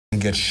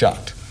get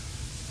shot.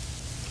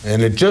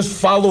 And it just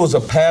follows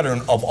a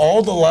pattern of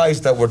all the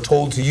lies that were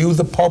told to you,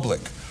 the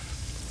public.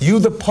 You,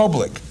 the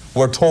public,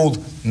 were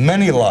told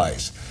many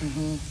lies.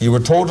 You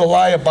were told a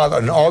lie about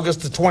an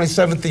August the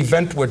 27th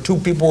event where 2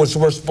 people were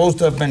supposed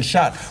to have been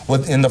shot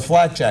in the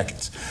flak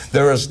jackets.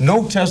 There is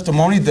no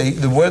testimony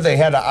where they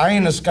had an eye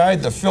in the sky,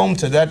 the film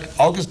to that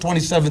August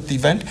 27th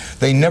event.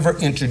 They never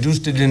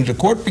introduced it into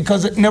court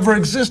because it never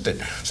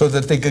existed, so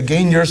that they could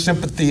gain your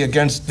sympathy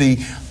against the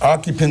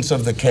occupants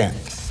of the camp.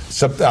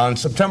 On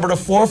September the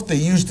 4th, they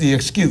used the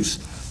excuse.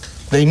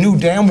 They knew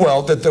damn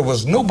well that there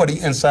was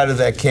nobody inside of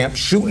that camp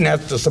shooting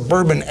at the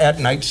Suburban at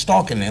night,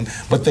 stalking them,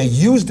 but they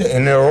used it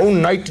in their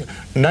own night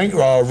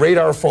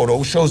radar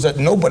photo, shows that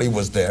nobody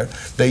was there.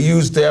 They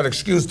used that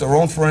excuse. Their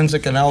own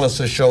forensic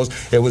analysis shows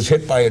it was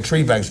hit by a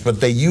tree branch, but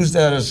they used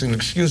that as an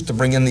excuse to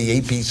bring in the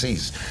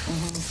APCs.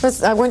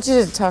 I want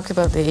you to talk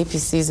about the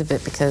APCs a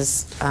bit,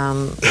 because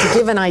to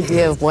give an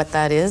idea of what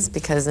that is,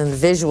 because in the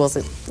visuals,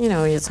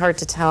 it's hard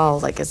to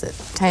tell, like, is it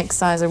tank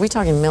size? Are we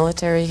talking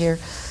military here?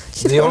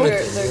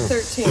 They're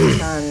 13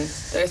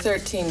 tons. They're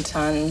 13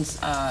 tons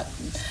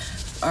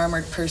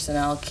armored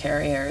personnel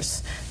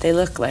carriers. They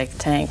look like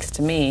tanks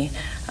to me.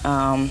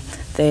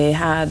 They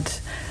had,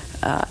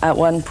 at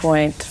one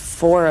point,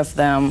 4 of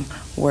them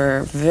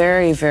were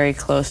very, very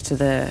close to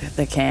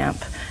the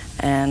camp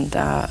and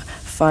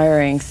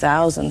firing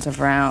thousands of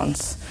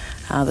rounds.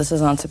 This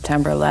is on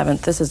September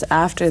 11th. This is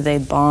after they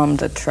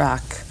bombed a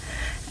truck.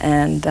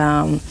 And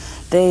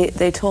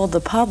they told the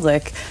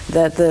public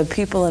that the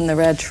people in the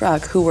red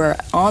truck who were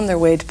on their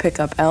way to pick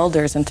up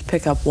elders and to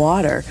pick up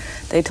water,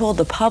 they told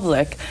the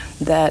public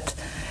that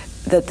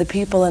the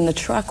people in the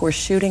truck were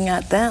shooting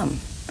at them.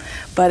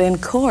 But in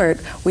court,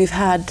 we've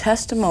had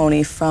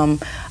testimony from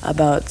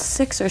about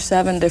 6 or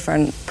 7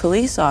 different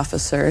police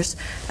officers,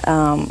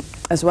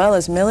 as well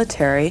as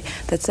military,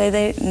 that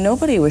say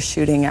nobody was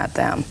shooting at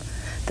them,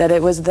 that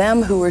it was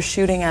them who were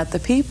shooting at the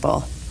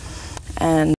people. And